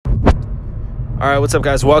All right, what's up,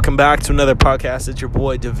 guys? Welcome back to another podcast. It's your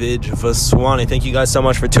boy, David Vaswani. Thank you guys so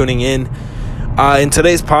much for tuning in. In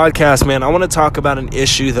today's podcast, man, I want to talk about an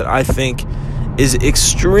issue that I think is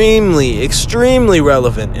extremely, extremely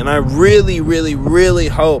relevant. And I really, really, really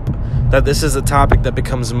hope that this is a topic that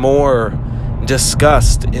becomes more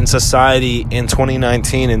discussed in society in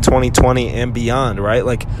 2019 and 2020 and beyond, right?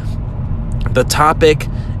 Like, the topic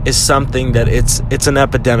is something that it's an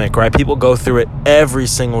epidemic, right? People go through it every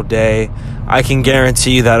single day. I can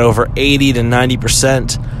guarantee you that over 80 to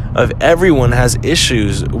 90% of everyone has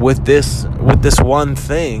issues with this one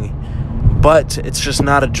thing, but it's just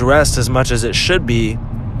not addressed as much as it should be,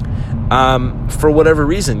 for whatever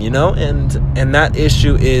reason, and that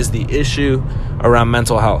issue is the issue around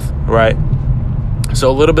mental health, right? So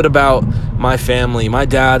a little bit about my family. My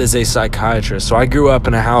dad is a psychiatrist, so I grew up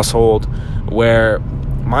in a household where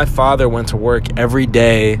my father went to work every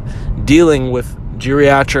day dealing with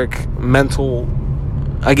geriatric mental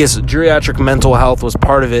health was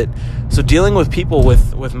part of it. So dealing with people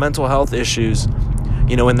with mental health issues,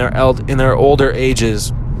 in their older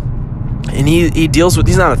ages. And he deals with,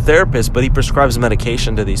 he's not a therapist, but he prescribes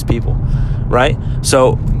medication to these people, right?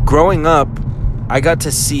 So growing up, I got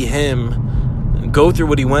to see him go through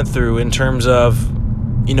what he went through in terms of,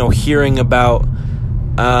 hearing about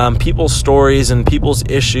people's stories and people's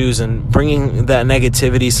issues and bringing that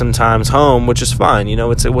negativity sometimes home, which is fine.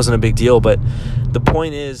 It wasn't a big deal. But the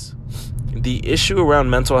point is, the issue around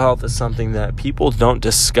mental health is something that people don't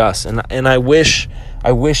discuss. And I wish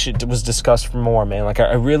it was discussed more, man. Like,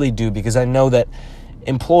 I really do, because I know that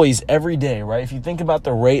employees every day, right? If you think about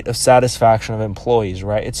the rate of satisfaction of employees,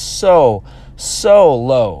 right? It's so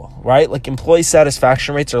low, right? Like, employee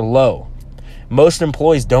satisfaction rates are low. Most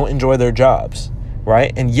employees don't enjoy their jobs,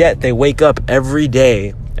 right? And yet they wake up every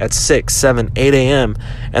day at 6, 7, 8 a.m.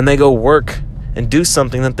 and they go work and do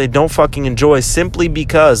something that they don't fucking enjoy simply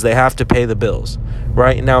because they have to pay the bills,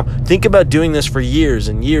 right? Now, think about doing this for years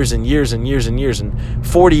and years and years and years and years and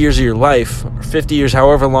 40 years of your life, or 50 years,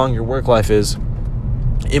 however long your work life is.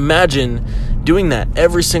 Imagine doing that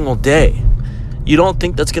every single day. You don't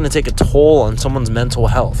think that's going to take a toll on someone's mental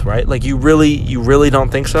health, right? Like, you really don't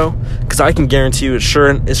think so? Because I can guarantee you it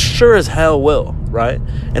sure as hell will, right?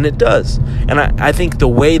 And it does. And I think the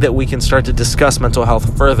way that we can start to discuss mental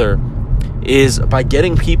health further is by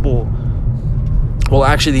getting people, well,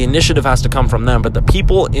 actually the initiative has to come from them, but the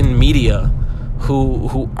people in media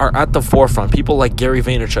who are at the forefront, people like Gary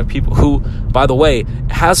Vaynerchuk, people who, by the way,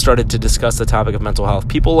 has started to discuss the topic of mental health,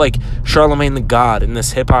 people like Charlamagne the God in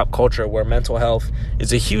this hip-hop culture where mental health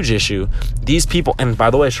is a huge issue. These people, and by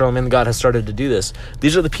the way, Charlamagne the God has started to do this.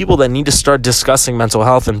 These are the people that need to start discussing mental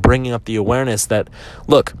health and bringing up the awareness that,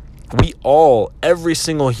 look, every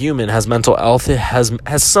single human has mental health,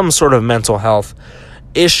 has some sort of mental health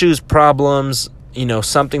issues, problems,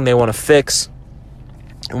 something they want to fix.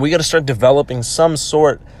 And we got to start developing some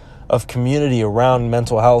sort of community around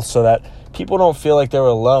mental health so that people don't feel like they're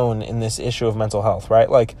alone in this issue of mental health, right?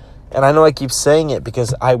 Like, and I know I keep saying it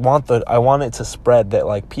because I want it to spread that,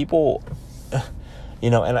 like, people,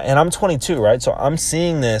 and I'm 22, right? So I'm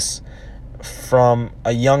seeing this from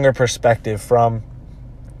a younger perspective, from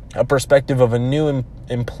a perspective of a new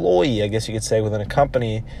employee, I guess you could say, within a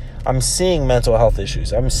company. I'm seeing mental health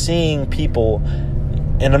issues. I'm seeing people,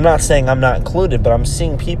 and I'm not saying I'm not included, but I'm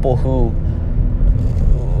seeing people who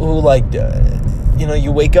like,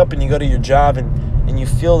 you wake up and you go to your job and you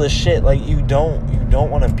feel this shit, like you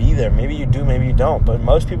don't want to be there. Maybe you do, maybe you don't, but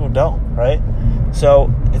most people don't, right?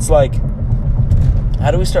 So it's like,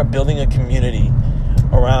 how do we start building a community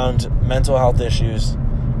around mental health issues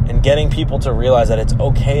and getting people to realize that it's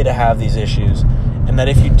okay to have these issues, and that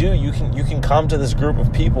if you do, you can come to this group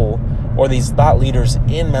of people or these thought leaders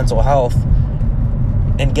in mental health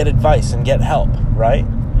and get advice and get help, right?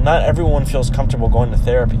 Not everyone feels comfortable going to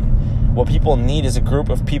therapy. What people need is a group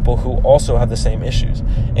of people who also have the same issues.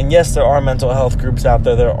 And yes, there are mental health groups out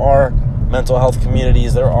there. There are mental health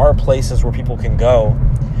communities. There are places where people can go.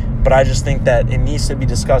 But I just think that it needs to be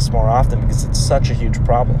discussed more often because it's such a huge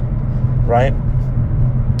problem, right?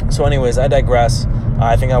 So anyways, I digress.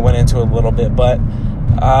 I think I went into it a little bit. But,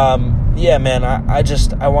 yeah, man, I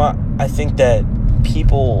think that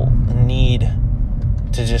people need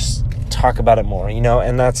to just talk about it more,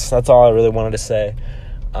 and that's all I really wanted to say.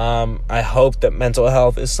 I hope that mental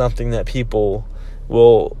health is something that people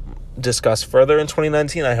will discuss further in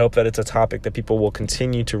 2019. I hope that it's a topic that people will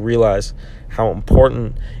continue to realize how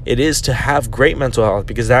important it is to have great mental health,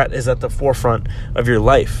 because that is at the forefront of your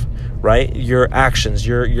life, right? Your actions,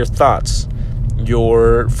 your thoughts,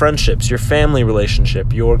 your friendships, your family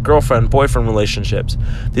relationship, your girlfriend, boyfriend relationships.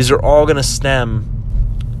 These are all going to stem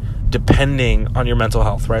depending on your mental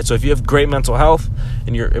health, right? So if you have great mental health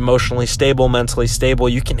and you're emotionally stable, mentally stable,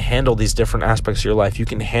 you can handle these different aspects of your life. You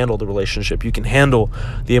can handle the relationship. You can handle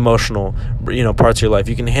the emotional, parts of your life.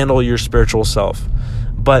 You can handle your spiritual self.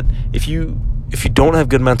 But if you don't have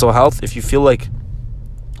good mental health, if you feel like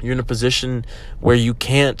you're in a position where you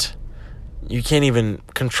can't even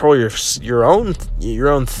control your own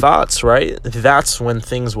thoughts, right? That's when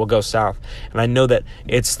things will go south. And I know that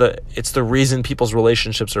it's the reason people's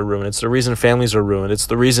relationships are ruined. It's the reason families are ruined. It's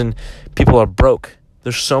the reason people are broke.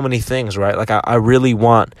 There's so many things, right? Like I really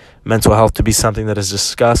want mental health to be something that is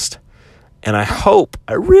discussed, and I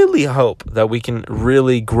really hope that we can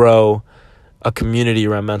really grow a community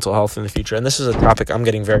around mental health in the future. And this is a topic I'm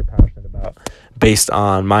getting very passionate about based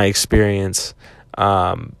on my experience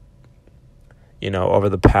over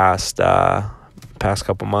the past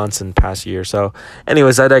couple months and past year. So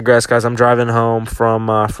anyways, I digress, guys. I'm driving home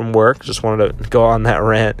from work. Just wanted to go on that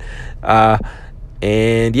rant.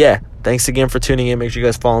 And yeah, thanks again for tuning in. Make sure you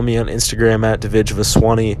guys follow me on Instagram at David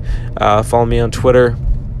Vaswani. Follow me on Twitter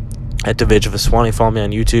at David Vaswani. Follow me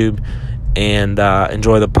on YouTube. And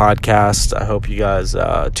enjoy the podcast. I hope you guys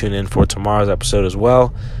tune in for tomorrow's episode as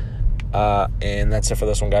well. And that's it for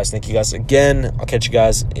this one, guys. Thank you guys again. I'll catch you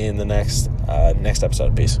guys in the next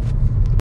episode. Peace.